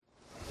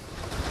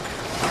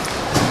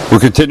We're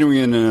continuing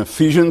in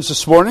Ephesians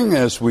this morning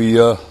as we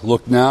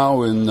look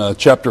now in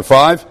chapter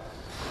 5.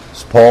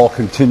 As Paul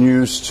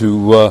continues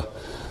to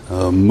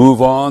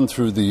move on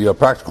through the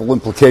practical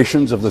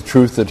implications of the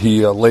truth that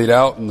he laid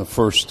out in the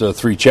first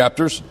three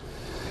chapters.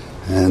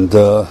 And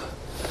we're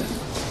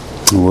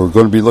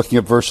going to be looking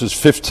at verses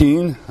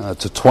 15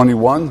 to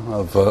 21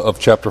 of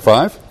chapter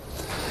 5.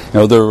 You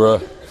know, there are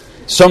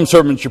some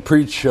sermons you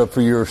preach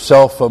for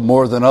yourself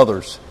more than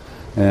others.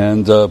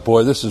 And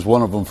boy, this is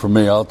one of them for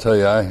me. I'll tell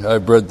you, I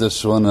read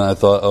this one and I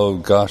thought, oh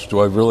gosh, do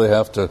I really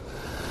have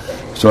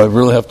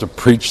to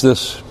preach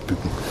this?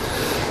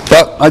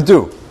 But I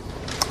do.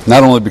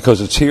 Not only because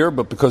it's here,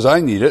 but because I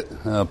need it,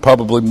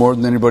 probably more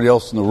than anybody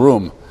else in the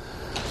room.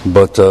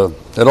 But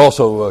it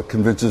also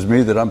convinces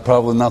me that I'm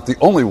probably not the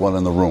only one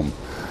in the room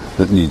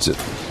that needs it.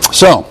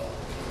 So,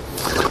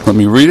 let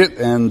me read it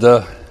and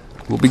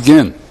we'll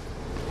begin.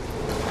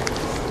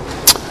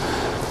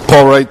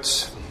 Paul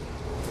writes,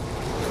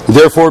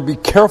 "Therefore be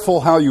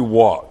careful how you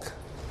walk,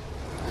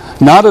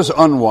 not as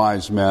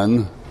unwise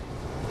men,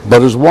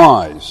 but as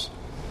wise,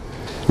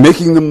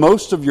 making the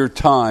most of your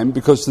time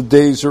because the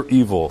days are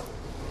evil.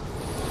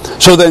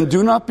 So then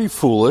do not be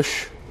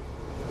foolish,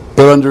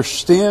 but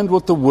understand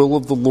what the will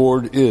of the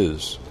Lord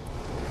is.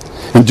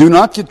 And do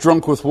not get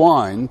drunk with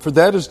wine, for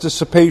that is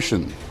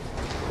dissipation,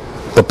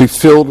 but be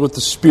filled with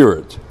the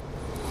Spirit,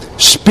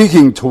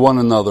 speaking to one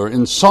another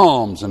in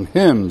psalms and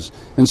hymns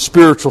and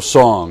spiritual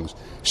songs,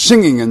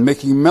 singing and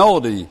making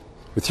melody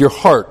with your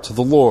heart to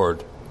the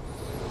Lord,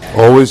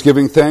 always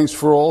giving thanks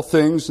for all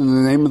things in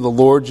the name of the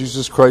Lord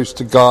Jesus Christ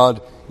to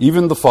God,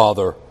 even the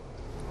Father,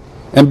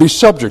 and be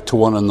subject to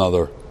one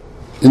another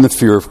in the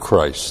fear of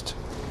Christ."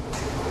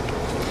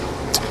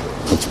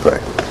 Let's pray.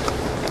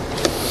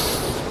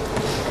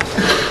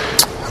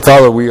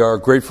 Father, we are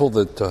grateful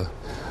that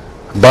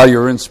by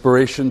your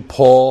inspiration,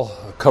 Paul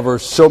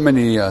covers so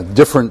many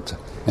different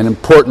and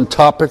important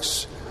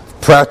topics,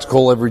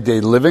 practical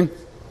everyday living.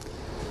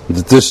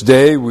 That this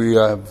day we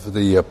have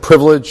the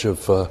privilege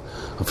of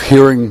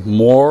hearing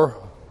more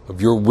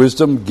of your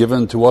wisdom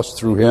given to us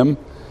through him,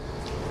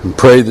 and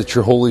pray that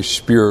your Holy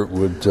Spirit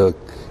would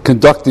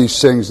conduct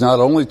these things not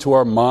only to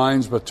our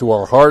minds but to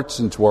our hearts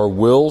and to our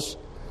wills,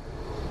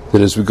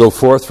 that as we go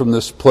forth from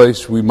this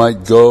place we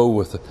might go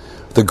with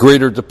the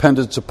greater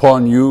dependence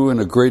upon you and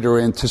a greater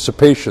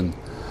anticipation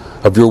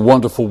of your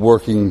wonderful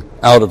working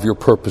out of your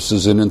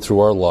purposes in and through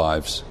our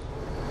lives.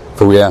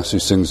 For we ask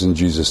these things in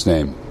Jesus'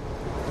 name.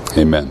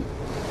 Amen.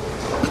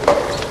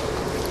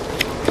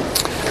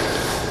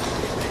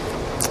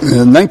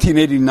 The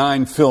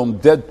 1989 film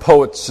Dead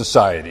Poets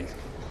Society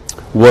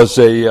was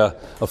a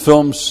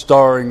film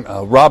starring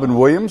Robin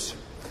Williams,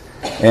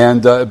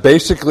 and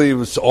basically it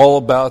was all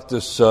about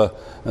this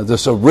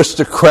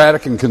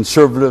aristocratic and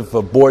conservative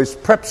boys'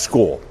 prep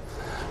school.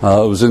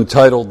 It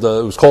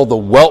was called the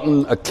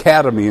Welton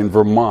Academy in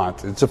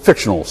Vermont. It's a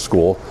fictional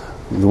school,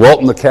 the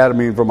Welton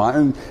Academy in Vermont,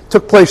 and it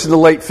took place in the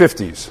late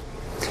 50s.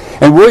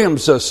 And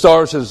Williams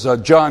stars as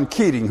John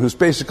Keating, who's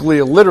basically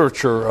a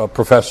literature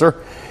professor,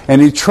 and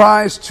he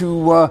tries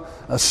to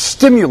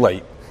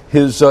stimulate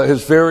his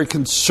very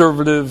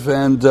conservative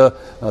and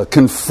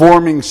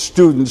conforming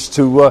students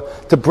to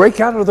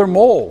break out of their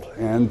mold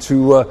and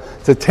to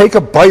take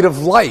a bite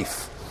of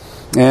life.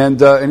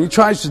 And he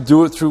tries to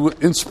do it through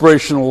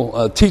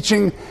inspirational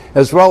teaching,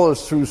 as well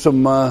as through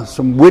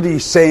some witty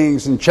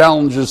sayings and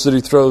challenges that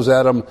he throws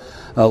at them,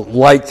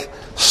 like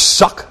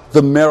 "suck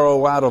the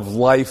marrow out of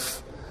life"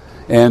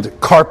 and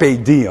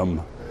 "carpe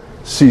diem,"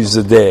 seize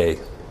the day.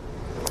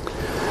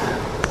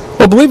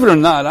 Well, believe it or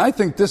not, I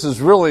think this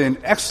is really an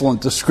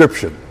excellent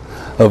description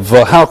of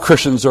how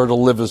Christians are to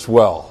live as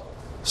well.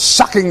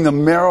 Sucking the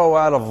marrow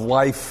out of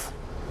life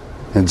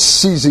and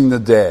seizing the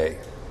day.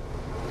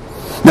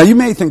 Now, you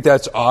may think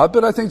that's odd,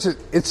 but I think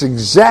it's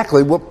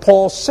exactly what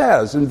Paul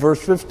says in verse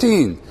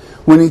 15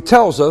 when he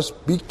tells us,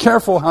 "Be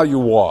careful how you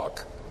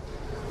walk,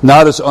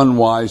 not as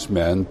unwise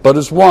men, but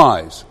as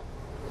wise."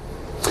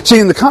 See,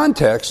 in the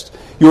context,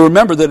 you'll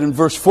remember that in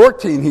verse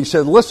 14 he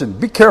said, listen,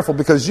 be careful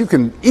because you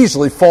can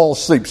easily fall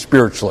asleep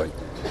spiritually.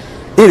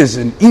 It is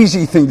an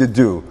easy thing to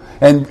do.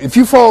 And if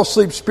you fall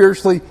asleep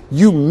spiritually,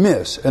 you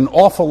miss an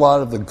awful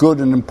lot of the good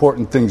and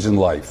important things in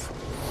life.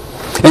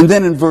 And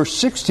then in verse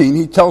 16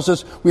 he tells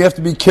us we have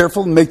to be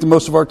careful and make the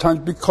most of our time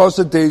because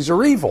the days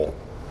are evil.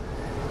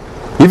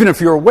 Even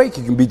if you're awake,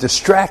 you can be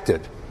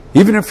distracted.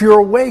 Even if you're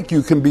awake,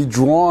 you can be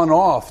drawn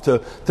off to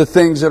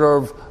things that are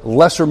of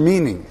lesser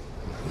meaning.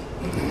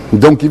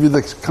 Don't give you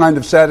the kind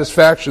of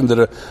satisfaction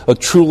that a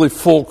truly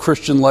full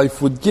Christian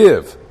life would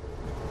give.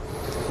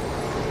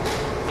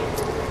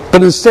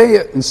 But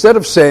instead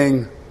of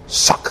saying,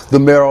 "suck the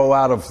marrow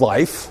out of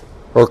life,"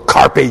 or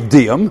 "carpe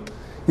diem,"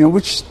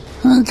 which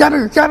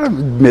gotta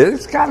admit,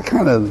 it's gotta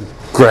kind of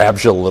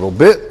grabs you a little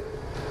bit,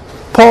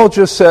 Paul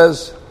just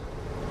says,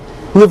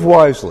 "live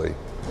wisely."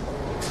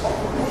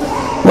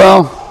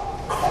 Well,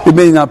 it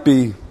may not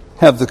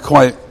have the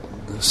quite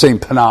same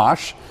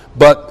panache,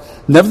 but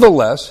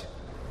nevertheless,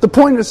 the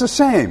point is the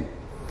same.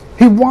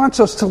 He wants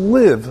us to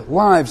live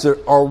lives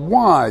that are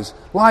wise,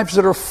 lives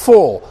that are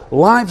full,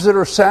 lives that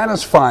are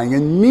satisfying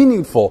and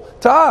meaningful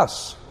to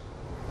us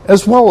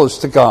as well as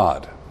to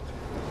God.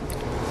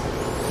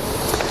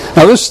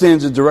 Now, this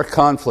stands in direct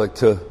conflict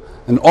to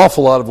an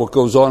awful lot of what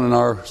goes on in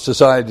our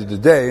society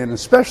today, and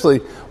especially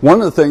one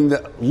of the things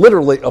that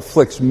literally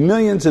afflicts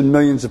millions and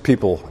millions of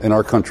people in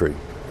our country.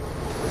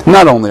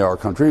 Not only our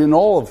country, in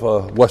all of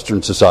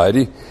Western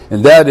society,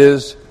 and that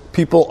is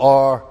people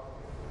are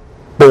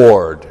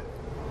bored.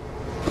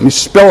 Let me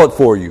spell it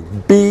for you.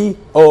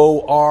 B-O-R-E-D.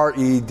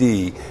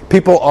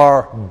 People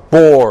are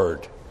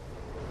bored.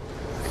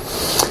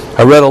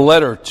 I read a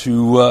letter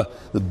to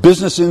the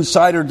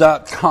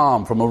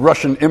BusinessInsider.com from a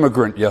Russian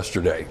immigrant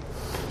yesterday.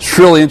 It's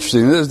really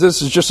interesting.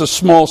 This is just a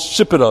small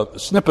snippet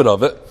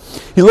of it.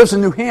 He lives in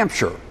New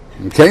Hampshire.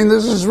 Okay, and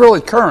this is really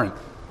current.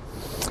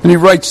 And he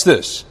writes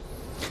this.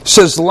 He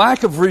says,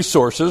 lack of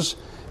resources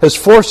has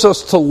forced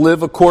us to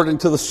live according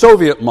to the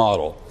Soviet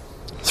model.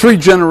 3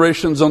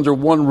 generations under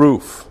one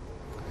roof.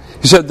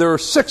 He said, there are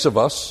 6 of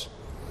us,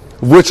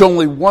 of which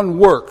only one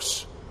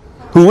works,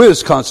 who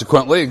is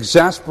consequently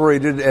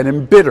exasperated and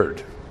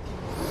embittered.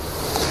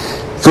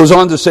 He goes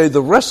on to say,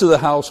 the rest of the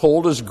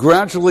household is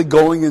gradually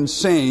going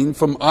insane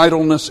from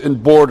idleness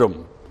and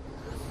boredom.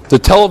 The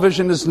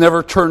television is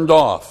never turned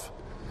off.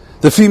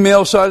 The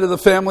female side of the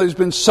family has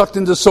been sucked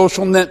into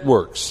social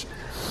networks.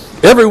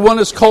 Everyone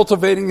is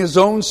cultivating his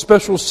own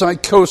special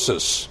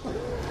psychosis.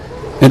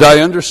 And I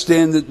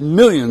understand that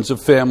millions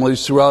of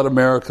families throughout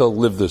America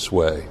live this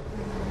way.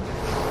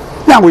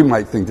 Now, we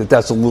might think that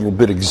that's a little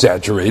bit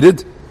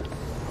exaggerated,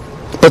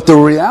 but the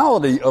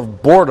reality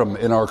of boredom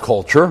in our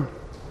culture,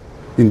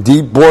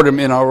 indeed boredom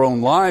in our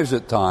own lives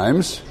at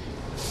times,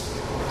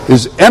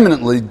 is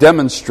eminently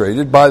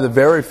demonstrated by the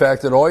very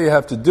fact that all you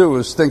have to do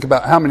is think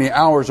about how many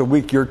hours a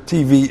week your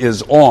TV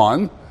is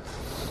on,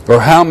 or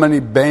how many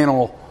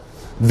banal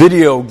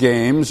video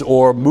games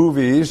or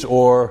movies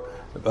or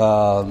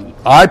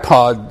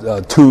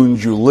iPod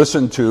tunes you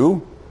listen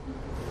to.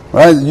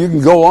 Right? You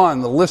can go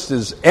on. The list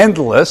is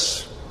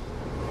endless.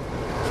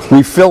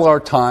 We fill our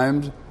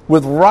time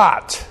with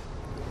rot.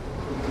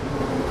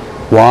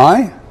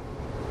 Why?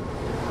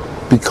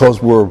 Because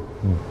we're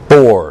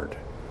bored.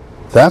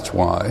 That's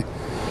why.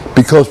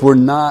 Because we're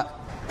not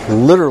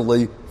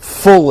literally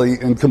fully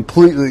and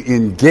completely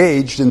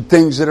engaged in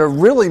things that are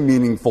really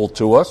meaningful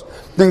to us,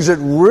 things that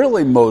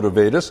really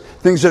motivate us,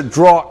 things that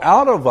draw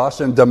out of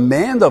us and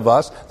demand of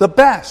us the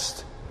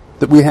best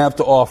that we have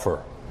to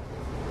offer.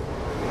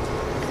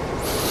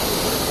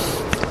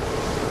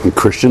 And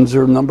Christians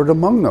are numbered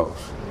among those.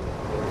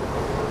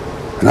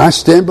 And I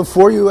stand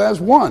before you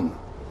as one.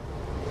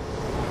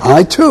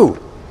 I too.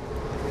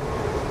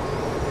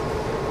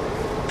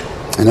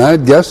 And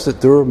I'd guess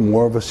that there are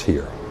more of us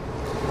here.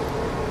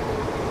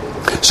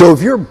 So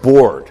if you're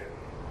bored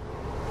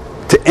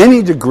to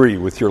any degree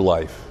with your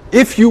life,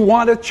 if you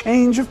want a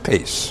change of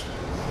pace,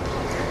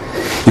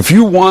 if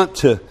you want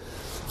to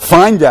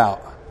find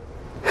out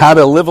how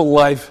to live a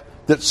life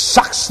that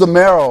sucks the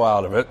marrow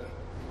out of it,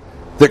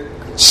 that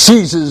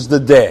seizes the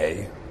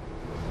day,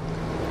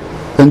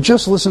 then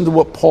just listen to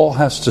what Paul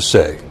has to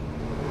say.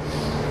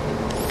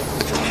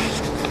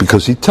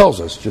 Because he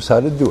tells us just how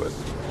to do it.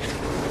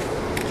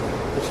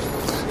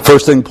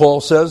 First thing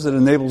Paul says that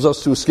enables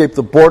us to escape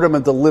the boredom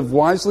and to live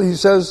wisely, he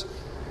says,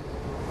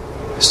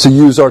 is to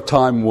use our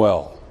time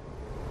well.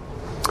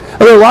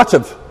 And there are lots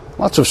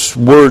of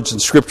words in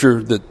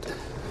Scripture that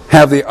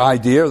have the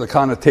idea or the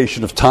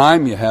connotation of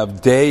time. You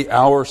have day,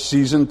 hour,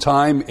 season,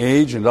 time,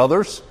 age, and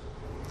others.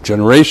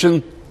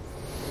 Generation.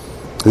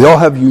 They all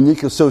have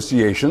unique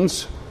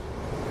associations.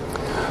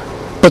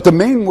 But the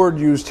main word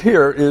used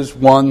here is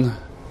one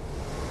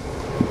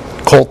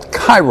called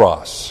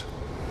kairos.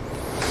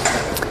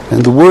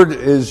 And the word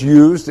is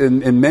used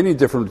in many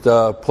different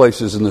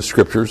places in the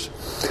Scriptures.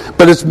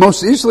 But it's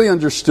most easily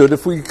understood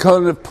if we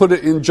kind of put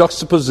it in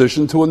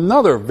juxtaposition to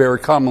another very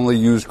commonly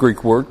used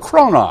Greek word,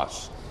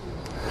 chronos.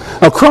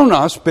 Now,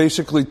 chronos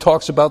basically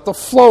talks about the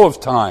flow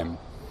of time.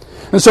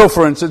 And so,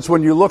 for instance,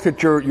 when you look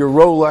at your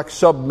Rolex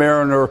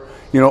Submariner,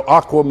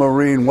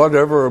 Aquamarine,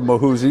 whatever,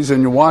 Mahuzis,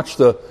 and you watch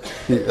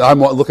I'm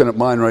looking at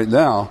mine right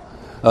now,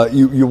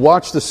 you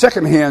watch the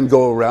second hand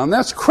go around,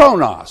 that's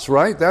chronos,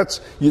 right?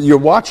 You're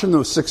watching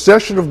the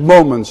succession of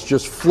moments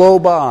just flow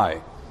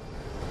by.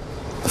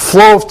 The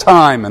flow of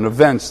time and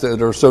events that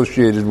are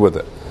associated with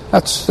it.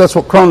 That's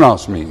what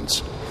chronos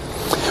means.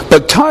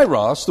 But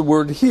kairos, the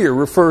word here,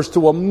 refers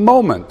to a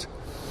moment,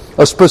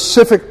 a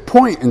specific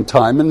point in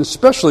time, and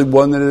especially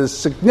one that is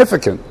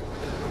significant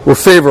or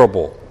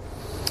favorable.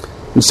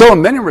 And so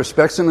in many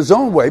respects, in his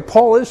own way,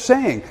 Paul is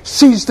saying,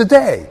 seize the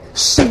day,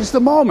 seize the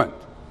moment,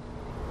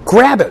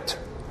 grab it.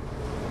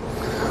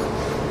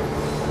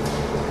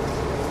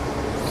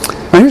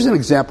 Now here's an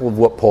example of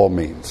what Paul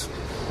means.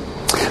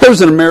 There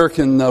was an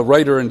American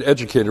writer and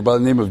educator by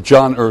the name of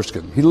John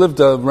Erskine. He lived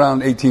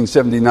around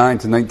 1879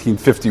 to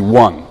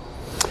 1951.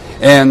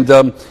 And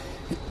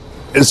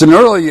as an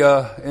early,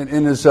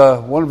 in his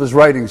one of his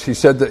writings, he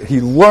said that he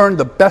learned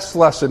the best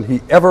lesson he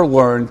ever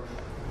learned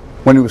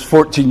when he was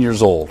 14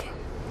 years old.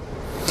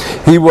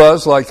 He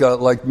was,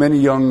 like many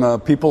young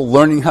people,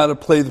 learning how to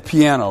play the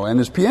piano. And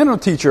his piano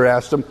teacher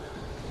asked him,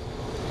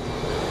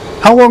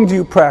 "How long do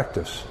you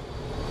practice?"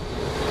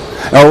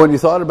 Now, when he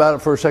thought about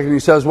it for a second, he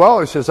says,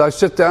 I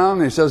sit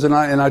down, he says, and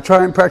I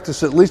try and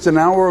practice at least an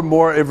hour or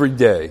more every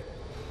day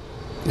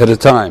at a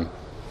time.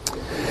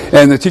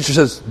 And the teacher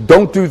says,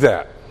 "Don't do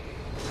that."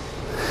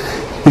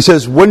 He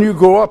says, "When you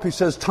grow up," he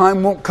says,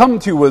 "time won't come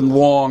to you in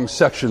long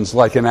sections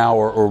like an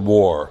hour or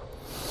more."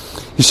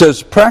 He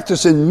says,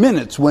 "Practice in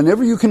minutes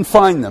whenever you can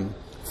find them.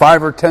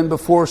 5 or 10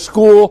 before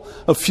school,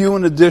 a few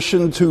in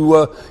addition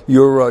to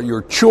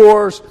your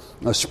chores.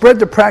 Spread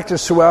the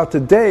practice throughout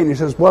the day." And he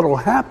says, what will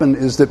happen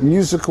is that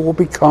music will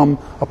become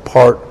a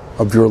part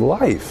of your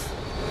life.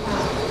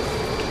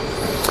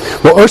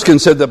 Well, Erskine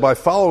said that by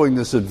following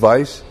this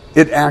advice,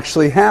 it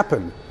actually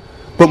happened.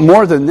 But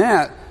more than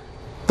that,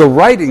 the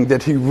writing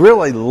that he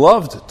really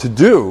loved to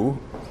do,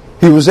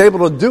 he was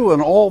able to do in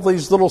all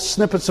these little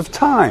snippets of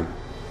time.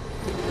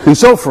 And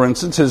so, for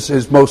instance,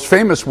 his most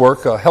famous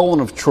work, Helen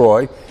of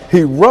Troy,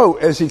 he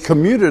wrote as he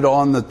commuted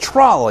on the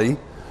trolley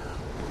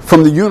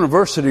from the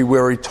university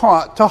where he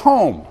taught to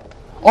home.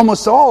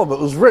 Almost all of it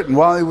was written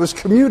while he was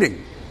commuting.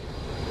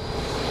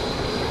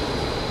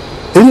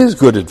 It is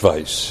good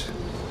advice.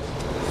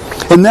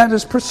 And that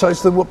is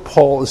precisely what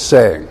Paul is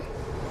saying.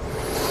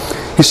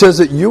 He says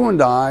that you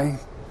and I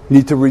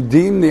need to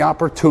redeem the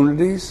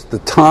opportunities, the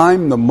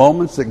time, the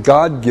moments that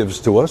God gives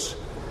to us,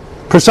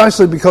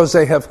 precisely because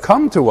they have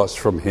come to us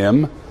from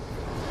Him,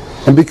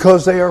 and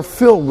because they are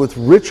filled with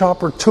rich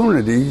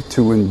opportunity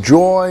to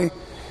enjoy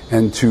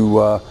and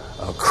to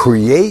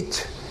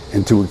create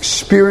and to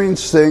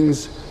experience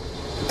things,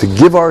 to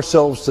give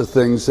ourselves to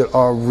things that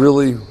are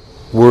really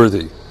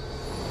worthy.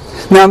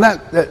 Now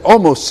that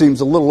almost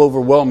seems a little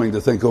overwhelming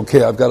to think,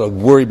 okay, I've got to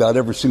worry about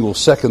every single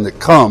second that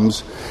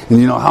comes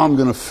and how I'm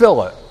going to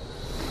fill it.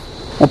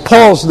 Well,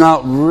 Paul's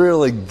not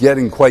really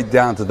getting quite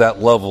down to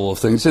that level of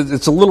things.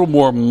 It's a little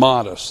more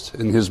modest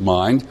in his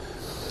mind.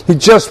 He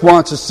just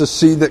wants us to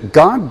see that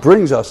God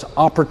brings us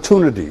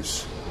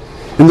opportunities,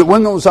 and that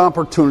when those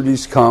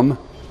opportunities come,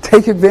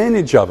 take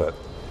advantage of it.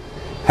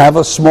 Have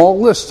a small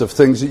list of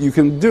things that you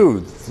can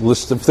do,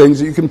 list of things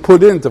that you can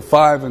put into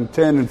 5 and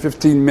 10 and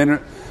 15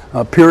 minute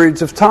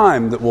periods of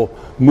time that will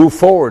move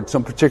forward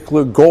some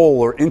particular goal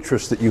or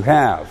interest that you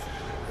have.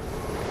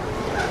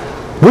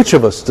 Which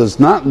of us does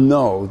not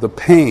know the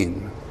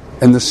pain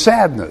and the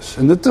sadness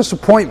and the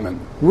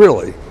disappointment,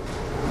 really,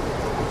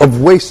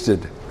 of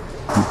wasted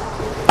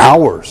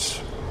hours,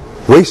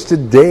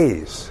 wasted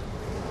days,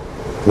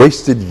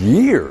 wasted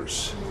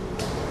years?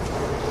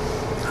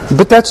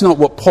 But that's not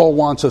what Paul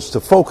wants us to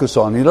focus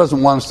on. He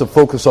doesn't want us to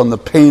focus on the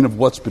pain of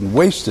what's been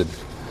wasted,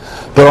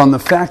 but on the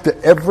fact that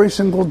every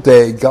single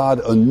day God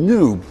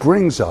anew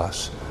brings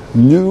us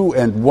new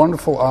and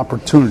wonderful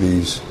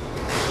opportunities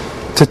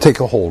to take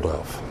a hold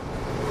of,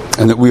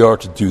 and that we are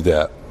to do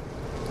that.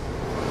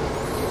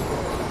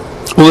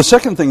 Well, the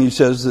second thing he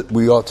says that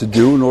we ought to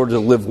do in order to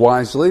live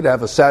wisely, to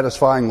have a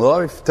satisfying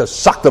life, to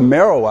suck the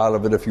marrow out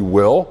of it, if you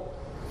will,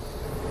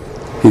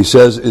 he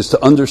says, is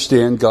to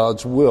understand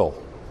God's will.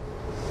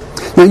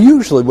 Now,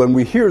 usually when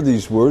we hear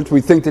these words,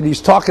 we think that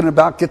he's talking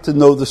about get to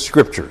know the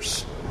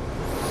Scriptures.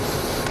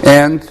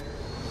 And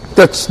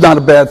that's not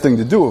a bad thing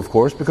to do, of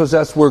course, because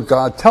that's where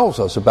God tells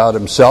us about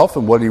Himself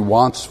and what He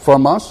wants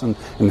from us and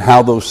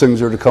how those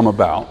things are to come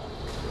about.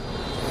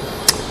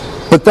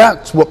 But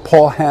that's what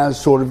Paul has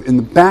sort of in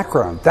the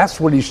background. That's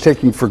what he's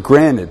taking for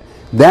granted.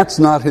 That's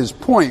not his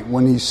point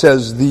when he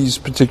says these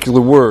particular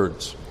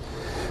words.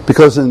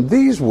 Because in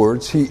these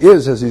words, he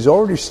is, as he's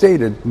already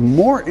stated,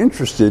 more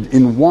interested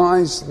in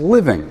wise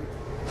living.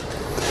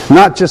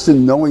 Not just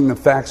in knowing the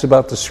facts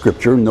about the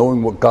Scripture,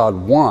 knowing what God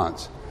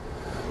wants,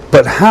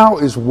 but how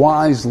is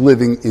wise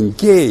living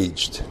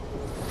engaged?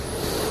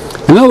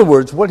 In other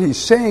words, what he's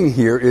saying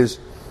here is,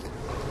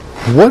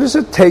 what does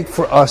it take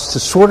for us to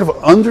sort of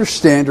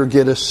understand or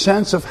get a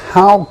sense of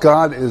how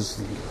God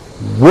is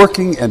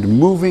working and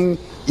moving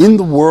in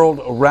the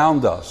world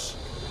around us,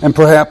 and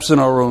perhaps in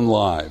our own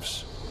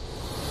lives?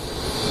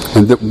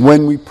 And that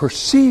when we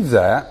perceive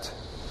that,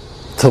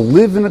 to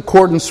live in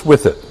accordance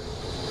with it.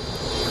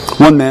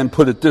 One man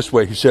put it this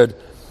way, he said,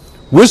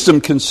 wisdom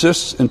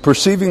consists in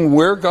perceiving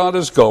where God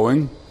is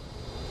going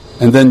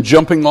and then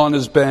jumping on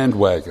His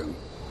bandwagon.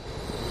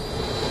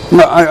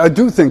 Now, I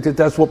do think that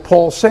that's what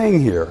Paul's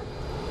saying here.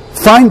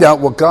 Find out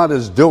what God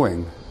is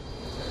doing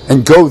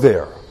and go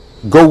there.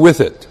 Go with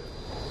it.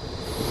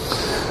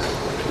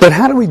 But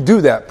how do we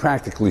do that,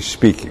 practically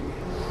speaking?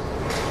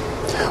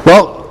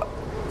 Well,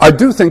 I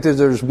do think that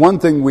there's one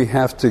thing we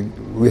have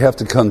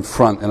to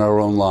confront in our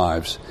own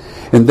lives,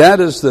 and that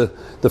is the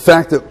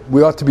fact that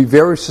we ought to be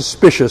very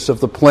suspicious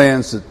of the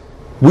plans that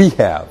we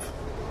have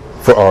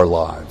for our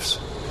lives.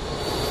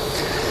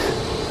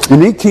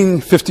 In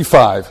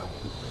 1855,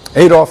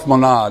 Adolphe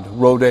Monod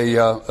wrote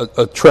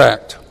a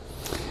tract.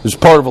 It was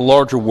part of a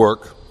larger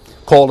work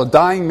called A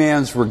Dying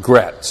Man's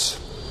Regrets.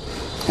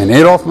 And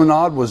Adolphe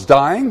Monod was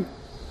dying,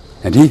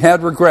 and he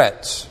had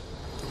regrets.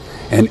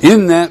 And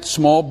in that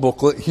small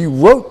booklet, he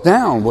wrote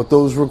down what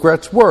those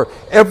regrets were.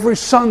 Every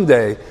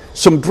Sunday,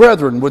 some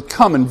brethren would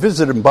come and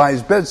visit him by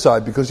his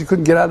bedside because he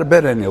couldn't get out of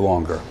bed any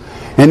longer.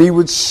 And he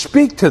would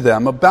speak to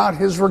them about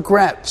his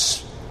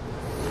regrets.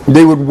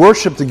 They would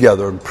worship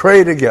together and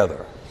pray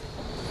together.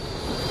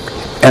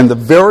 And the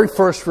very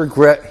first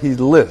regret he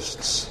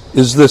lists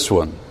is this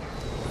one.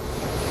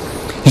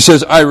 He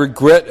says, I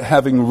regret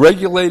having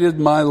regulated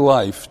my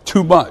life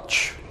too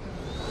much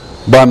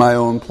by my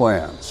own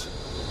plans.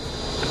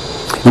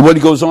 And what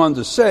he goes on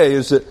to say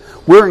is that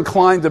we're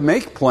inclined to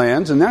make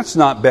plans, and that's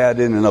not bad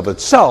in and of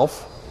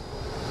itself.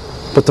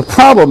 But the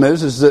problem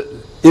is that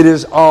it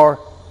is our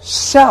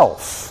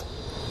self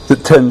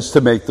that tends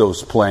to make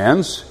those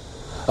plans,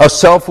 a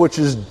self which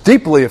is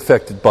deeply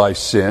affected by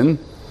sin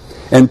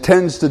and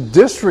tends to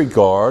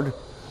disregard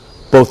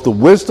both the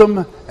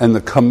wisdom and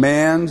the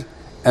command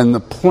and the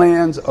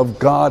plans of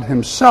God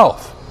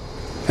himself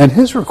and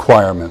his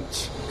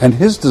requirements and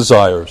his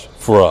desires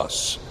for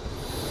us.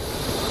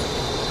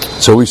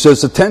 So he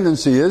says the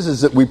tendency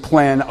is that we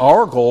plan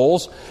our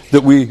goals,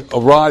 that we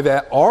arrive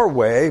at our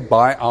way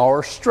by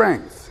our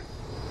strength.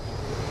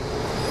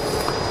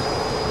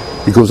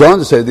 He goes on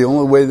to say the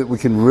only way that we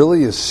can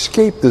really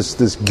escape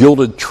this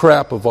gilded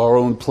trap of our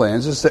own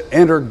plans is to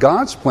enter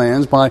God's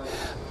plans by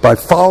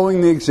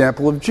following the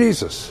example of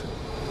Jesus.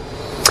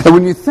 And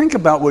when you think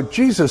about what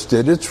Jesus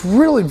did, it's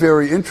really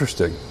very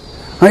interesting.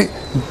 Right?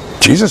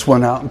 Jesus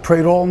went out and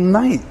prayed all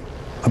night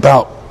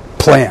about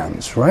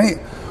plans, right?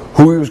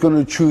 Who he was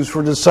going to choose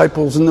for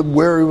disciples and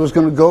where he was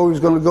going to go. He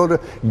was going to go to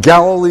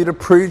Galilee to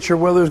preach, or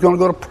whether he was going to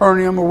go to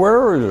Capernaum, or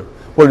wherever,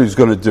 what he was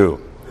going to do.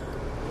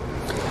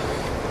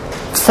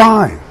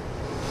 Fine.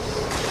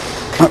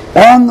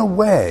 On the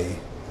way,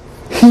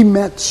 he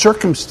met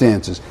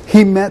circumstances,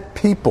 he met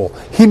people,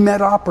 he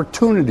met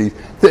opportunities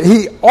that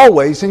he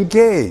always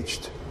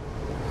engaged.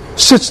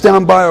 Sits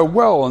down by a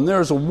well, and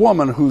there's a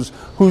woman whose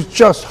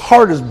just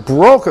heart is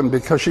broken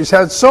because she's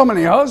had so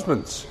many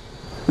husbands.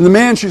 And the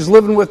man she's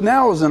living with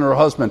now isn't her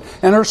husband,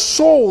 and her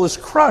soul is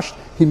crushed.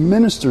 He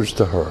ministers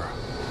to her.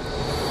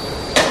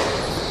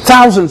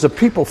 Thousands of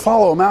people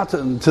follow him out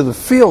to the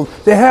field.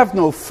 They have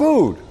no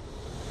food.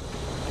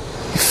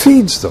 He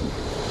feeds them.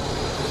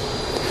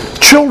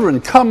 Children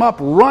come up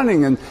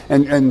running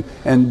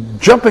and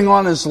jumping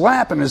on his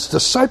lap, and his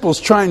disciples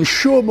try and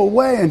shoo him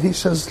away, and he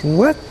says,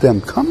 let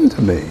them come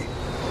to me.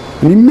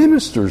 And he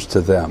ministers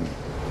to them.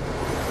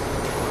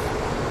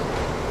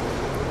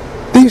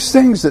 These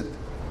things that,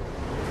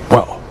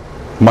 well,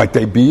 might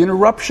they be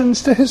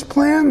interruptions to his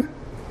plan?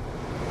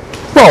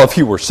 Well, if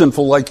he were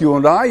sinful like you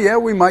and I, yeah,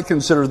 we might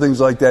consider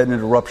things like that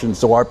interruptions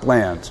to our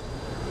plans.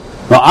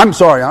 Now, I'm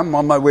sorry, I'm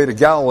on my way to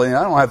Galilee and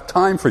I don't have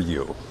time for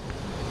you.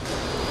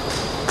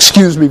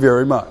 Excuse me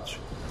very much.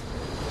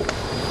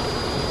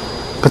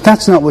 But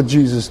that's not what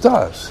Jesus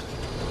does.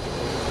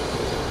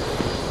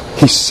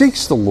 He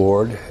seeks the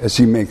Lord as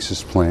he makes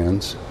his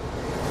plans.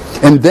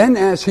 And then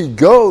as he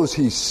goes,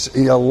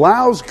 he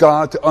allows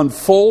God to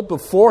unfold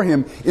before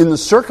him in the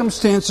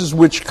circumstances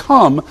which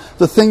come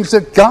the things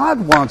that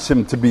God wants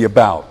him to be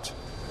about.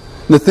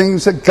 The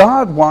things that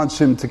God wants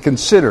him to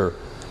consider.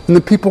 And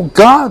the people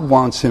God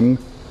wants him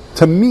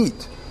to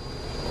meet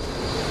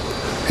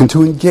and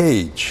to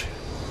engage.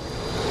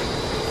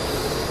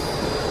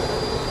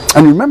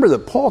 And remember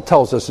that Paul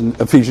tells us in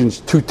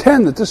Ephesians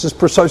 2:10 that this is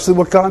precisely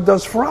what God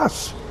does for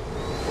us.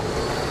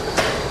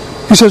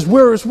 He says,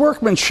 we're his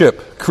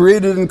workmanship,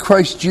 created in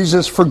Christ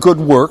Jesus for good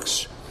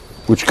works,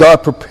 which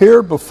God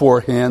prepared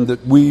beforehand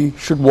that we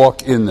should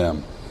walk in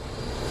them.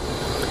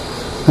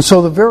 And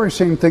so the very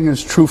same thing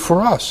is true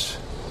for us.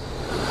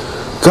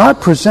 God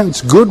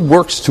presents good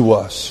works to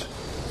us,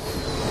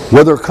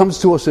 whether it comes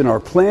to us in our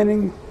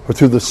planning or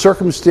through the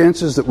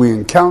circumstances that we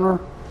encounter.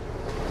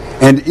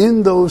 And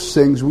in those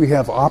things we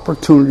have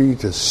opportunity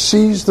to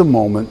seize the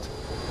moment,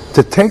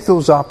 to take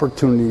those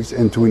opportunities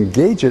and to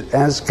engage it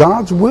as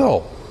God's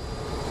will.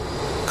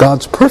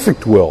 God's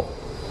perfect will,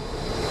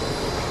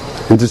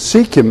 and to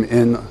seek him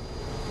in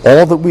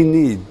all that we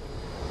need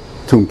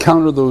to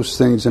encounter those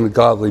things in a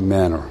godly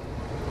manner.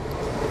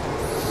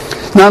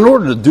 Now, in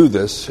order to do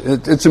this,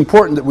 it's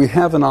important that we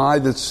have an eye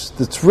that's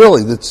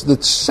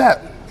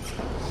set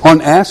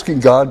on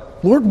asking God,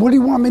 Lord, what do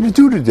you want me to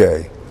do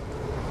today?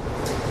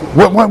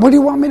 What do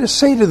you want me to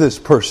say to this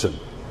person?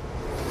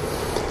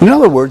 In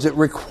other words, it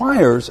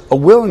requires a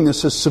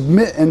willingness to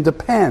submit and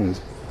depend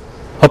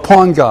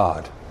upon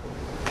God,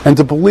 and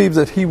to believe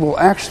that he will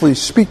actually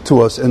speak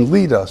to us and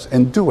lead us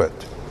and do it.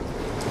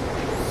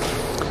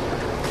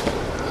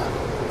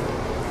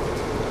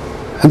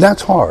 And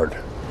that's hard.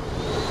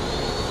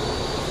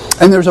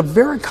 And there's a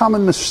very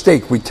common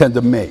mistake we tend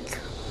to make.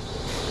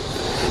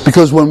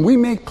 Because when we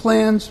make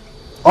plans,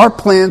 our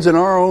plans in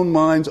our own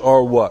minds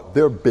are what?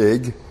 They're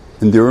big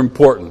and they're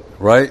important,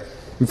 right?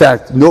 In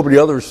fact, nobody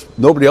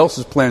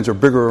else's plans are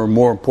bigger or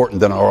more important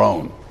than our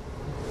own.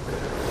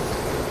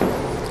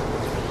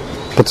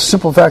 But the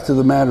simple fact of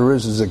the matter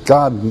is that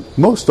God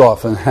most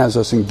often has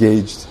us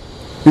engaged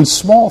in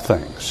small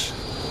things.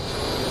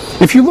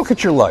 If you look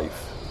at your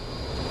life,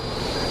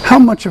 how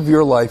much of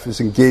your life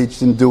is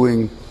engaged in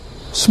doing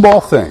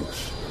small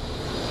things?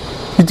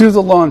 You do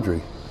the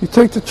laundry. You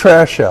take the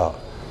trash out.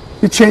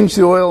 You change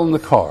the oil in the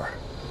car.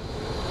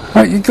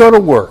 Right, you go to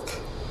work.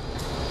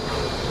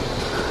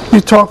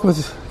 You talk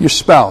with your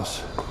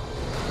spouse,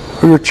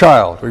 or your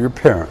child, or your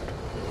parent,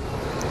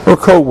 or a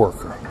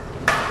co-worker.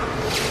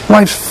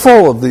 Life's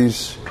full of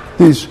these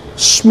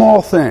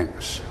small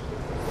things.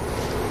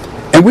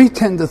 And we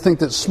tend to think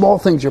that small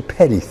things are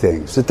petty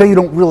things, that they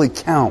don't really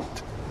count.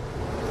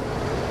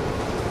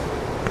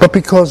 But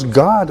because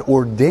God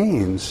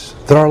ordains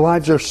that our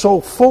lives are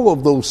so full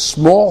of those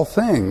small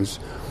things,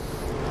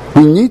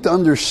 we need to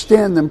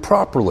understand them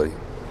properly.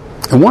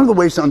 And one of the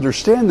ways to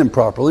understand them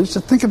properly is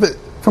to think of it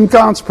from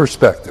God's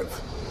perspective.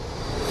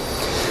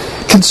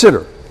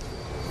 Consider,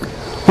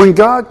 when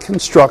God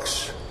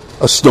constructs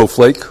a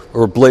snowflake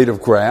or a blade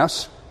of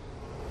grass,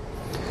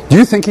 do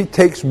you think He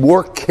takes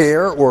more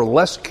care or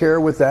less care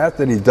with that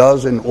than He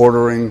does in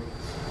ordering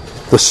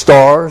the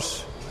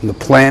stars and the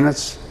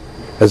planets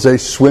as they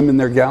swim in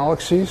their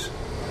galaxies?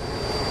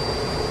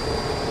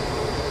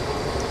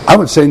 I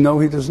would say no,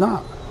 He does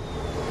not.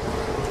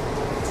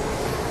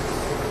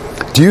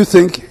 Do you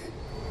think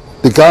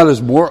that God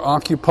is more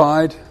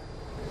occupied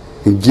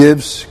and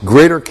gives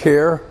greater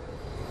care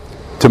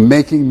to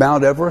making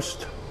Mount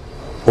Everest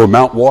or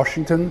Mount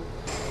Washington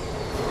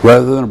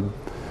rather than a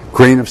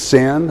grain of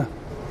sand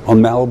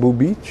on Malibu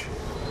Beach?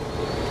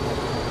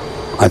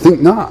 I think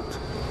not.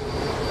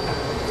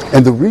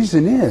 And the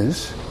reason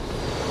is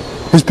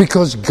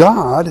because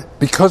God,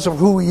 because of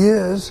who He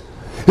is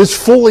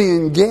fully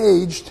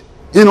engaged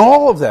in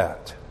all of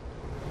that.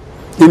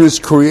 In His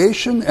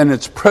creation and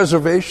its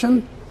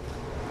preservation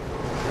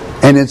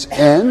and its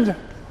end,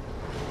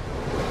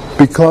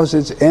 because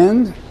its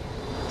end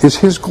is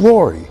His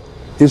glory,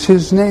 is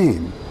His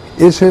name,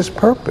 is His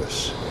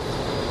purpose.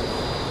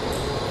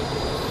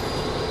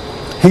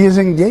 He is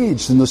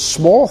engaged in the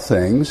small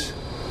things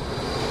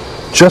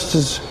just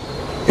as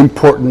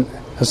important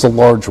as the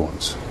large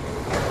ones.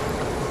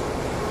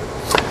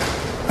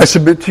 I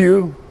submit to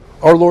you,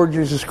 our Lord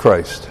Jesus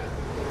Christ.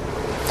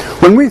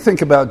 When we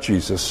think about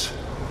Jesus,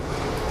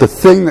 the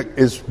thing that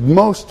is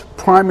most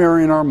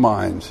primary in our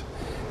minds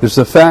is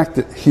the fact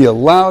that He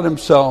allowed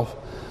Himself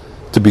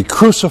to be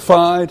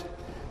crucified,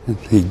 and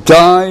He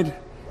died,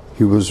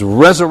 He was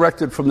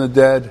resurrected from the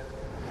dead,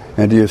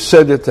 and He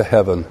ascended to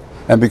heaven.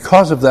 And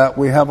because of that,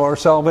 we have our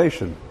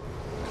salvation.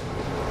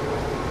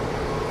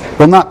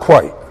 Well, not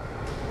quite.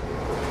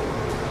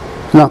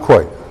 Not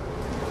quite.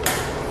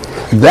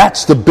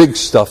 That's the big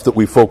stuff that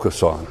we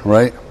focus on,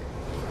 right?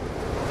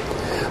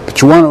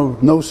 But you want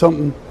to know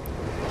something?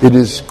 It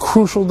is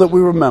crucial that we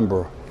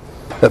remember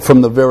that from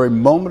the very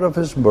moment of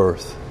His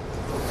birth,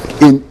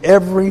 in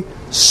every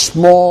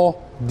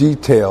small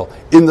detail,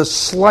 in the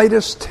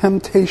slightest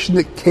temptation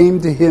that came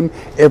to Him,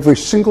 every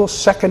single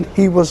second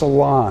He was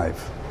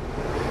alive,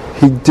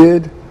 He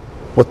did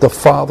what the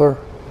Father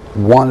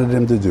wanted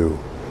Him to do.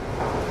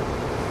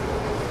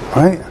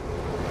 Right?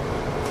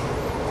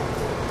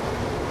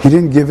 He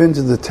didn't give in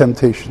to the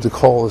temptation to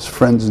call His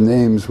friends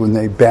names when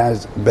they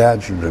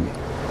badgered Him.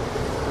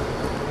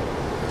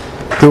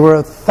 There were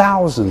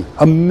 1,000,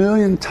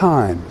 1,000,000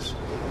 times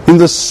in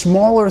the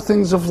smaller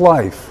things of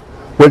life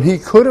when He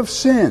could have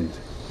sinned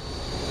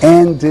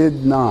and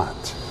did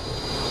not.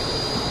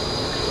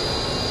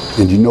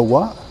 And you know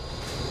what?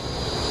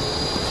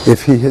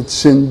 If He had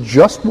sinned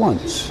just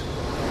once,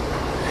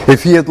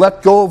 if He had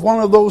let go of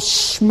one of those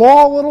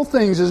small little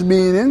things as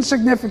being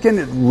insignificant,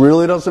 it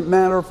really doesn't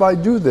matter if I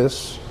do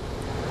this,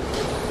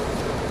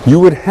 you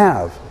would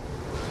have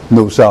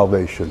no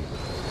salvation.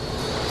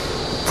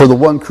 For the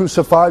one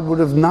crucified would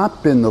have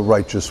not been the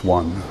righteous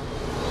one.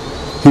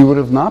 He would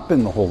have not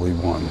been the Holy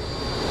One.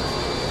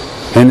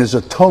 And His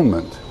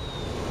atonement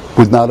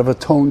would not have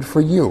atoned for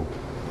you.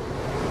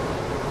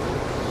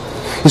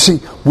 You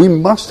see, we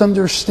must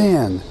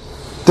understand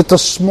that the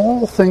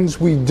small things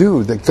we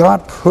do that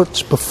God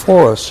puts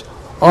before us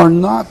are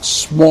not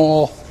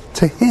small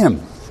to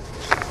Him.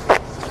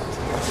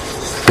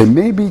 They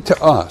may be to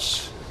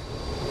us,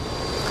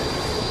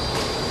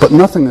 but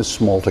nothing is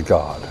small to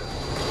God.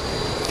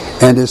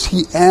 And as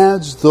He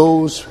adds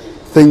those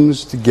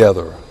things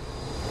together,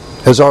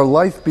 as our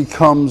life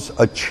becomes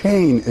a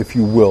chain, if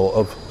you will,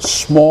 of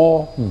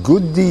small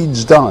good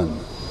deeds done,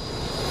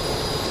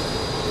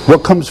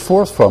 what comes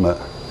forth from it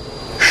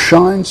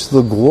shines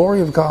the glory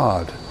of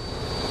God.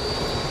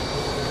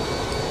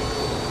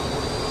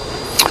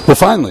 Well,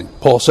 finally,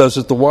 Paul says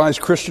that the wise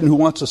Christian who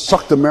wants to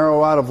suck the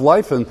marrow out of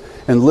life and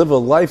live a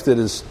life that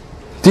is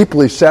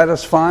deeply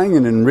satisfying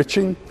and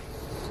enriching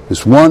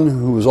is one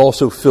who is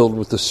also filled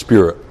with the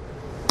Spirit.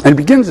 And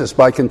he begins this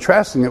by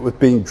contrasting it with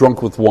being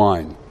drunk with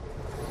wine.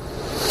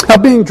 Now,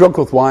 being drunk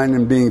with wine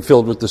and being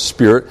filled with the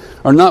Spirit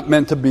are not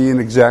meant to be an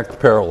exact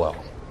parallel.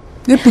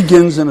 It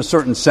begins in a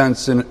certain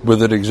sense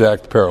with an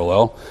exact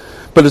parallel,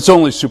 but it's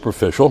only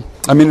superficial.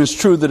 I mean, it's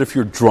true that if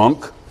you're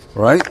drunk,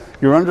 right,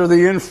 you're under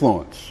the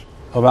influence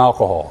of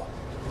alcohol.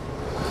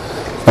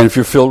 And if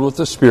you're filled with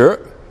the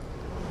Spirit,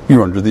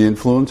 you're under the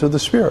influence of the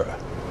Spirit.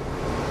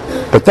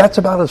 But that's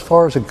about as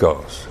far as it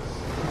goes,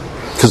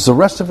 because the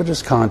rest of it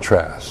is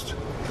contrast.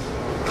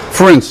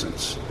 For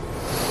instance,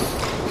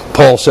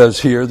 Paul says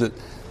here that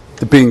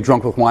being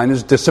drunk with wine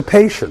is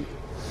dissipation.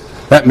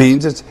 That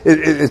means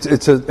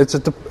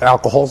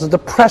alcohol's a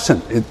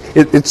depressant.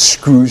 It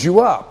screws you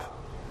up.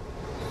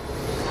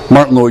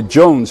 Martin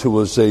Lloyd-Jones, who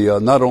was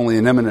not only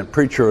an eminent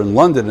preacher in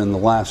London in the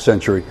last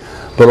century,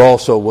 but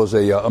also was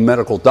a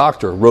medical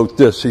doctor, wrote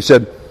this. He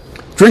said,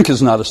 "Drink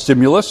is not a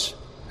stimulus;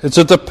 it's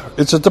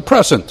a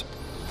depressant.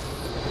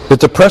 It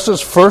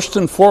depresses first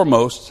and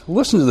foremost,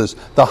 listen to this,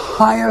 the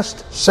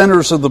highest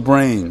centers of the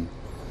brain.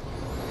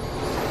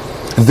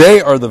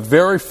 They are the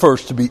very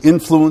first to be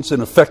influenced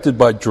and affected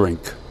by drink.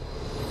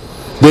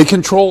 They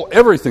control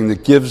everything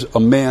that gives a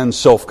man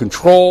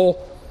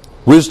self-control,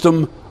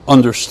 wisdom,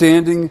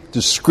 understanding,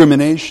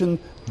 discrimination,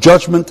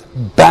 judgment,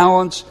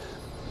 balance,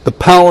 the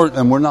power,"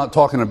 and we're not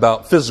talking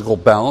about physical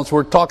balance,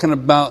 we're talking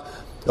about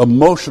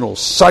emotional,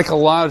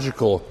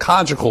 psychological,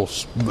 conjugal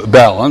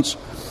balance,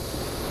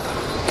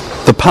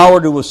 the power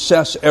to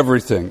assess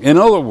everything. In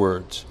other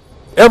words,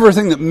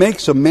 everything that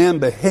makes a man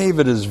behave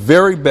at his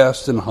very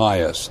best and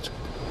highest.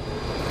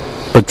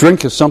 But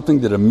drink is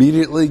something that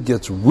immediately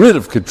gets rid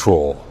of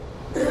control.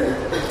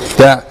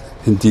 That,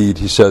 indeed,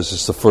 he says,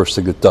 is the first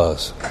thing it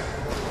does.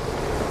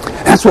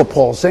 That's what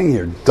Paul's saying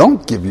here.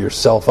 Don't give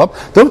yourself up.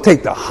 Don't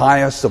take the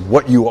highest of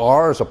what you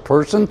are as a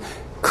person,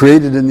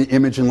 created in the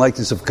image and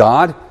likeness of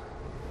God,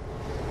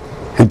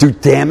 and do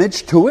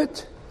damage to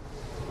it.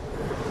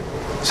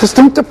 He says,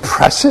 don't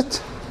depress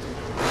it.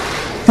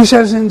 He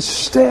says,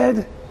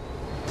 instead,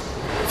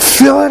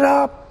 fill it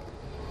up.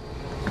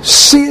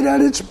 See it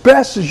at its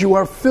best as you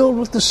are filled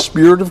with the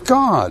Spirit of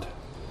God.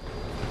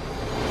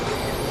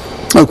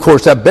 Of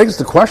course, that begs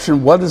the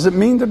question, what does it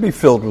mean to be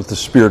filled with the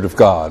Spirit of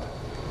God?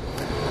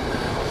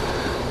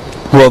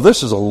 Well,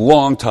 this is a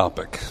long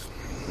topic,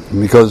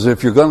 because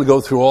if you're going to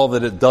go through all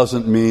that it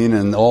doesn't mean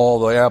and all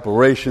the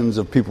aberrations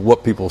of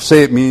what people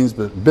say it means,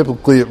 but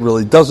biblically it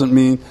really doesn't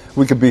mean,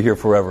 we could be here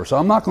forever. So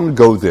I'm not going to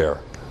go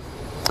there.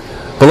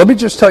 But let me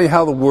just tell you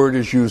how the word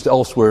is used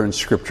elsewhere in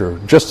Scripture,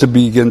 just to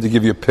begin to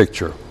give you a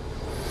picture.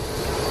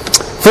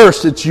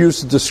 First, it's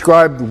used to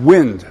describe the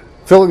wind,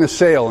 filling a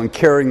sail and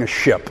carrying a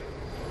ship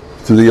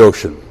through the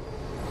ocean.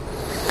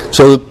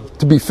 So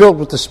to be filled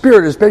with the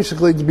Spirit is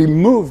basically to be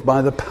moved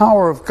by the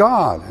power of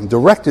God and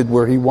directed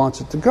where He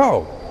wants it to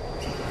go.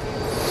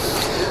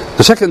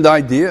 The second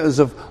idea is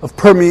of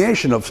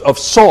permeation, of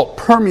salt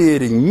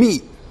permeating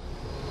meat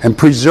and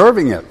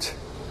preserving it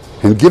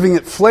and giving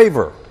it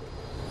flavor.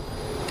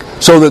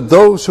 So that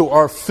those who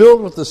are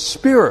filled with the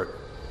Spirit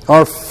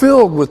are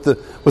filled with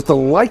the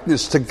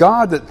likeness to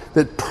God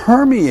that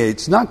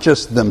permeates not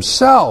just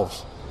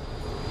themselves,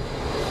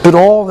 but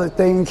all that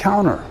they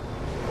encounter.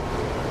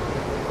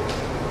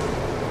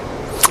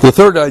 The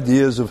third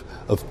idea is of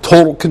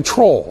total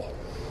control.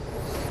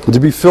 And to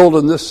be filled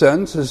in this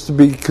sense is to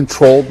be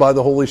controlled by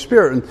the Holy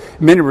Spirit. And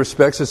in many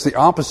respects, it's the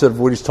opposite of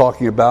what he's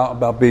talking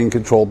about being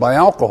controlled by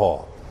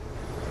alcohol.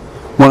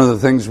 One of the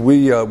things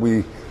we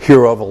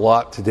hear of a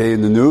lot today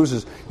in the news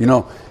is,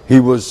 he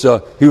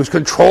was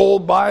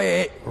controlled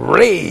by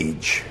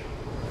rage.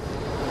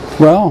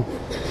 Well,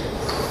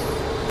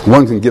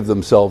 one can give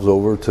themselves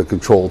over to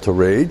control to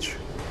rage,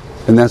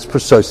 and that's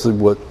precisely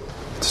what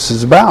this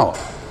is about.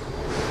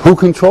 Who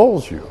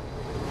controls you?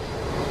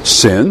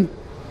 Sin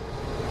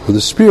or the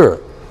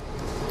Spirit?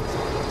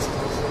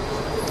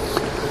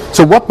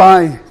 So what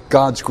by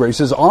God's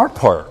grace is our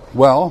part?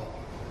 Well,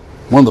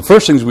 one of the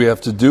first things we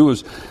have to do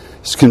is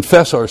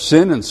confess our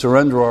sin and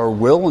surrender our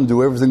will and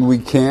do everything we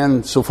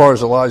can so far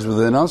as it lies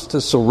within us to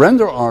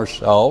surrender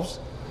ourselves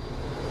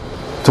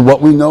to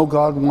what we know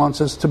God wants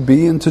us to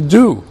be and to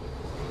do.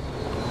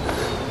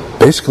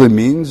 Basically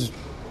means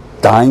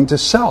dying to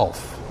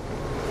self.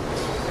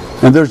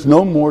 And there's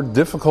no more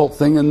difficult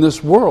thing in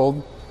this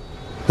world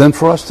than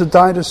for us to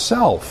die to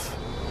self.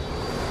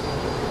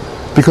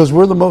 Because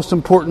we're the most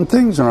important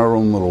things in our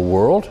own little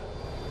world.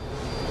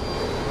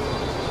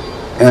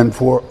 And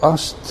for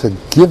us to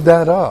give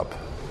that up,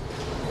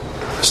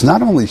 it's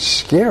not only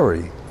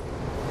scary,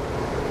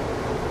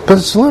 but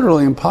it's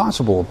literally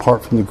impossible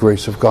apart from the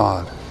grace of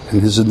God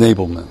and His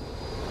enablement.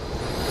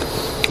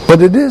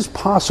 But it is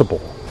possible,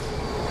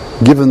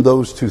 given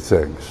those two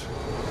things.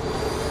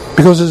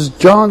 Because as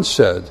John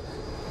said,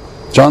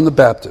 John the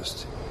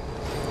Baptist,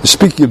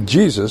 speaking of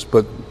Jesus,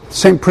 but the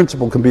same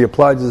principle can be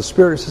applied to the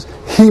Spirit. It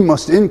says, He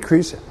must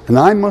increase and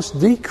I must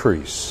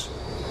decrease.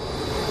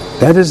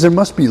 That is, there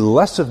must be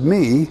less of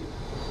me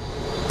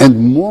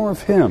and more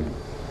of Him.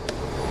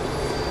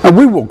 And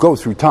we will go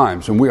through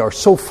times when we are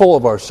so full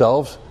of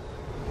ourselves,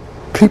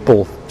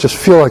 people just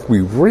feel like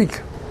we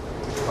reek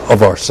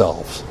of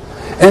ourselves.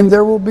 And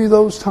there will be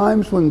those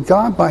times when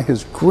God, by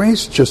His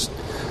grace, just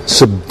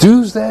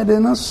subdues that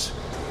in us,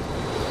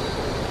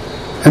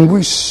 and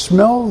we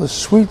smell the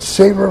sweet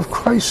savor of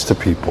Christ to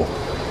people.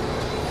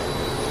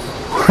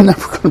 We're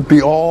never going to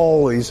be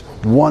always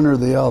one or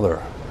the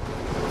other.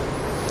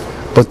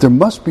 But there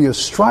must be a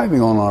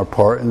striving on our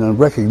part and a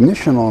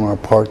recognition on our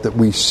part that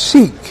we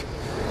seek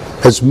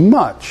as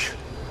much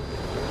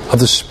of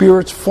the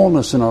Spirit's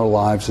fullness in our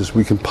lives as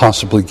we can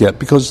possibly get,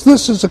 because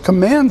this is a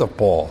command of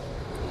Paul.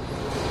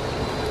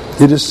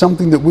 It is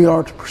something that we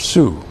are to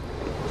pursue.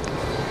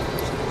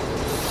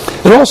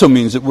 It also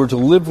means that we're to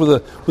live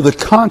with a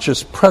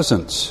conscious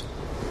presence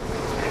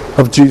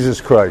of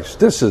Jesus Christ.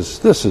 This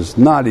is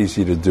not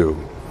easy to do.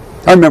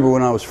 I remember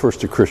when I was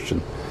first a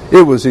Christian,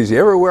 it was easy.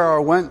 Everywhere I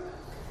went,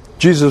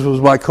 Jesus was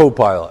my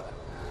co-pilot.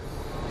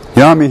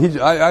 You know, I mean,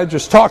 I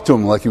just talked to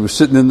him like he was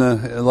sitting in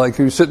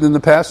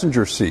the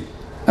passenger seat.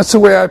 That's the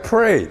way I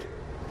prayed.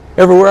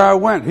 Everywhere I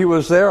went, he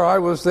was there, I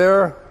was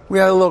there. We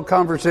had a little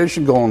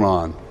conversation going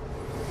on.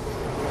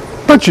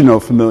 But you know,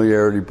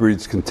 familiarity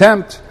breeds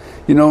contempt.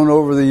 You know, and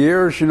over the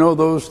years, you know,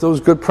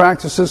 those good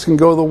practices can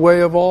go the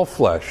way of all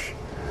flesh.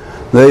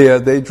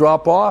 They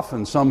drop off,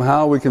 and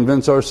somehow we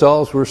convince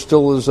ourselves we're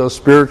still as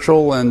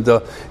spiritual and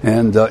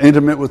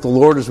intimate with the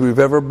Lord as we've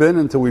ever been,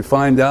 until we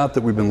find out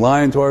that we've been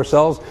lying to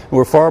ourselves and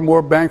we're far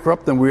more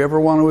bankrupt than we ever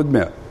want to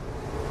admit.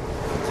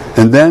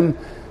 And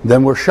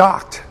then we're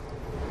shocked.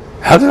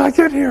 How did I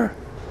get here?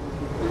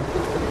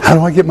 How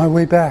do I get my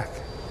way back?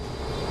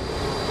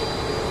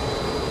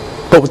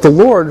 But with the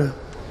Lord,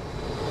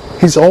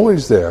 He's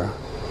always there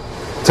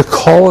to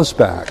call us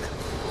back,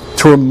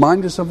 to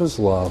remind us of His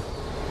love,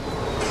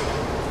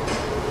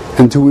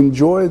 and to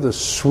enjoy the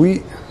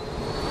sweet,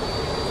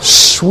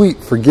 sweet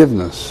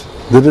forgiveness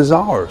that is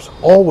ours,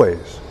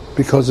 always,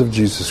 because of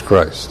Jesus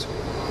Christ.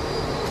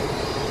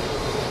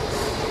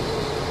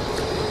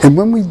 And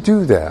when we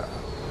do that,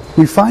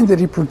 we find that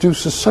He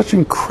produces such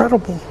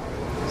incredible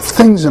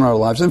things in our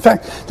lives. In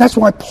fact, that's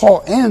why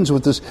Paul ends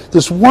with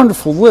this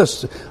wonderful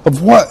list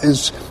of what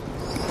is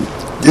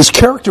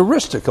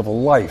characteristic of a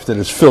life that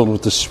is filled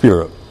with the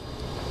Spirit.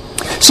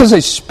 It says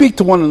they speak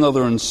to one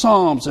another in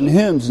psalms and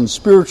hymns and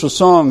spiritual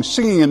songs,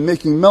 singing and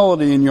making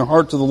melody in your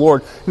heart to the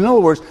Lord. In other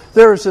words,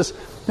 there's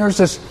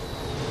this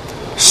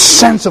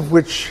sense of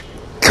which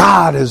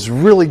God is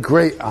really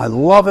great. I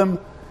love Him.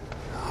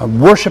 I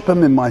worship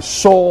Him in my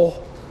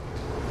soul.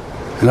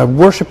 And I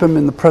worship Him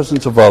in the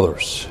presence of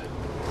others.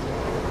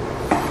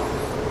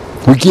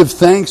 We give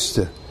thanks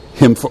to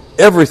Him for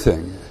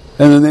everything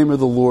in the name of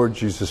the Lord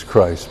Jesus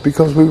Christ,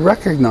 because we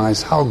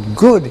recognize how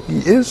good He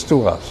is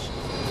to us.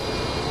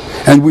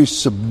 And we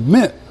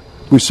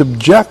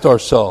subject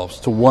ourselves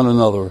to one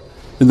another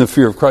in the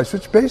fear of Christ,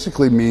 which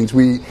basically means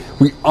we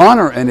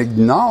honor and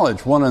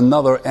acknowledge one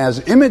another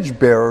as image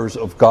bearers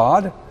of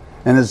God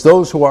and as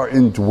those who are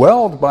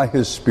indwelled by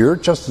His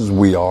Spirit, just as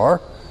we are,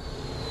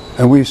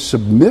 and we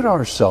submit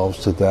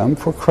ourselves to them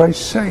for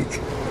Christ's sake.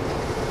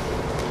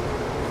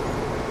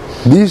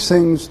 These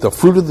things, the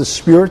fruit of the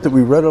Spirit that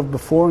we read of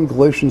before in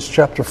Galatians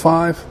chapter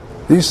 5,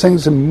 these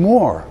things and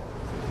more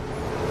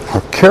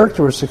are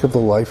characteristic of the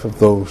life of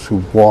those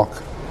who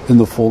walk in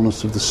the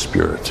fullness of the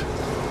Spirit.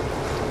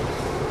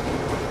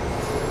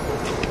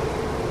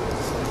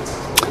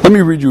 Let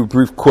me read you a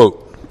brief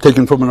quote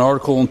taken from an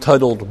article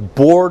entitled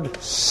 "Bored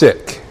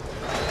Sick."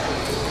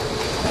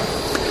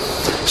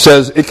 It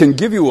says, "It can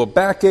give you a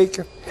backache,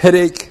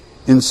 headache,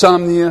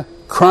 insomnia,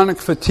 chronic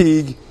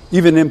fatigue,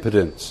 even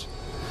impotence.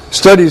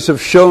 Studies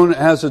have shown it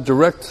has a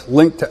direct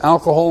link to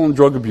alcohol and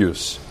drug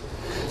abuse.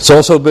 It's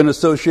also been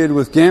associated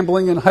with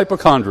gambling and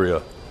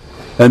hypochondria,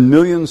 and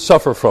millions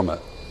suffer from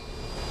it.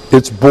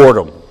 It's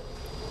boredom.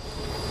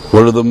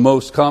 What are the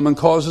most common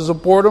causes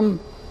of boredom?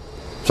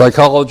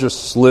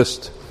 Psychologists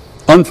list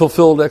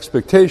unfulfilled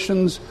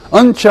expectations,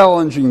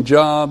 unchallenging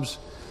jobs,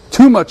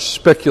 too much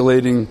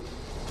speculating,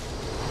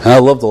 and I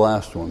love the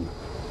last one,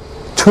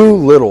 too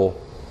little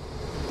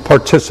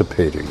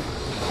participating.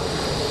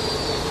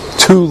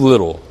 Too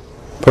little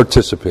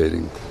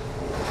participating."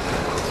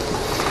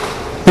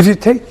 If you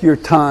take your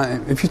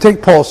time, if you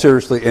take Paul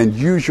seriously and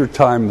use your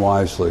time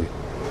wisely,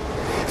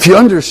 if you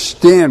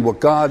understand what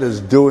God is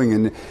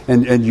doing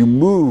and you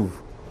move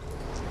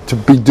to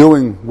be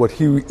doing what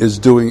He is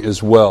doing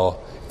as well,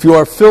 if you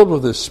are filled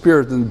with His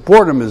Spirit, then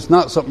boredom is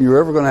not something you're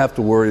ever going to have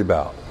to worry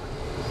about.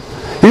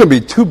 You're going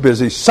to be too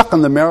busy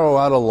sucking the marrow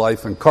out of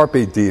life and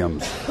carpe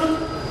diems. You're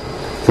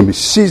going to be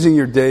seizing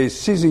your days,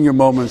 seizing your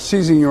moments,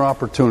 seizing your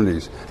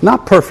opportunities.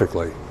 Not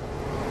perfectly,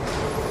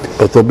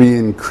 but there'll be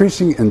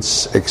increasing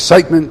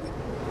excitement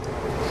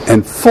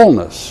and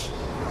fullness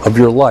of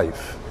your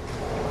life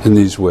in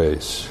these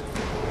ways.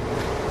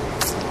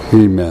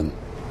 Amen.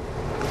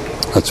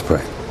 Let's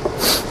pray.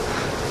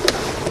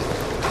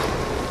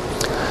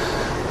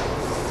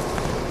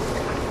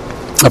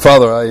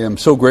 Father, I am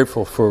so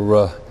grateful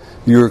for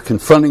your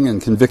confronting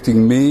and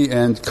convicting me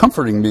and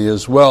comforting me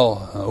as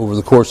well over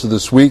the course of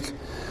this week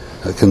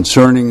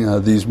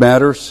concerning these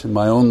matters in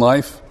my own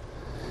life.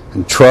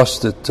 And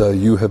trust that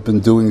you have been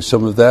doing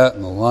some of that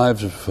in the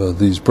lives of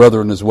these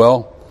brethren as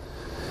well.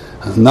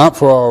 Not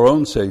for our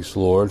own sakes,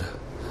 Lord,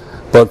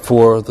 but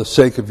for the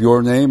sake of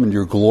your name and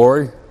your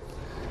glory,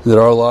 that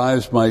our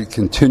lives might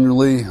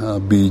continually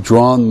be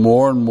drawn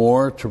more and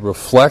more to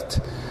reflect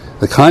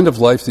the kind of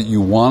life that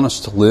you want us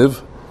to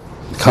live,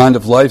 the kind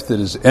of life that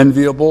is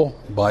enviable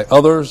by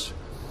others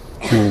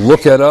who will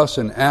look at us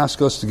and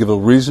ask us to give a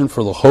reason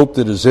for the hope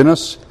that is in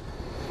us,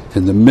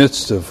 in the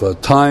midst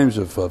of times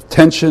of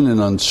tension and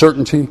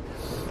uncertainty?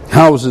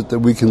 How is it that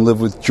we can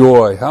live with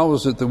joy? How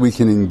is it that we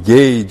can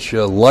engage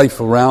life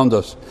around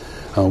us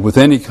with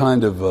any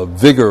kind of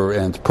vigor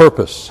and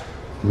purpose,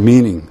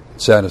 meaning,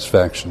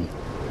 satisfaction?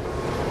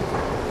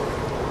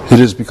 It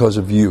is because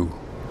of you,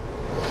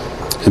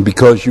 and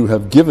because you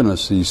have given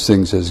us these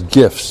things as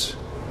gifts.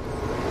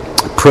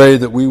 I pray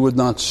that we would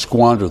not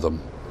squander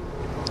them,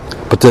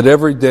 but that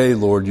every day,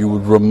 Lord, you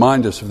would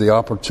remind us of the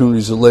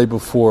opportunities that lay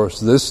before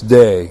us this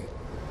day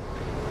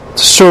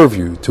to serve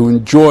you, to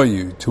enjoy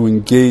you, to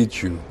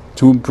engage you,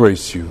 to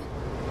embrace you,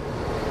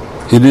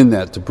 and in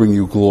that to bring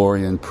you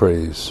glory and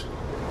praise,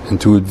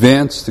 and to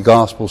advance the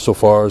gospel so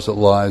far as it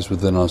lies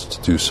within us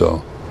to do so.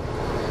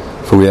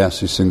 For we ask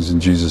these things in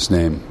Jesus'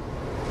 name.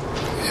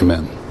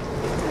 Amen.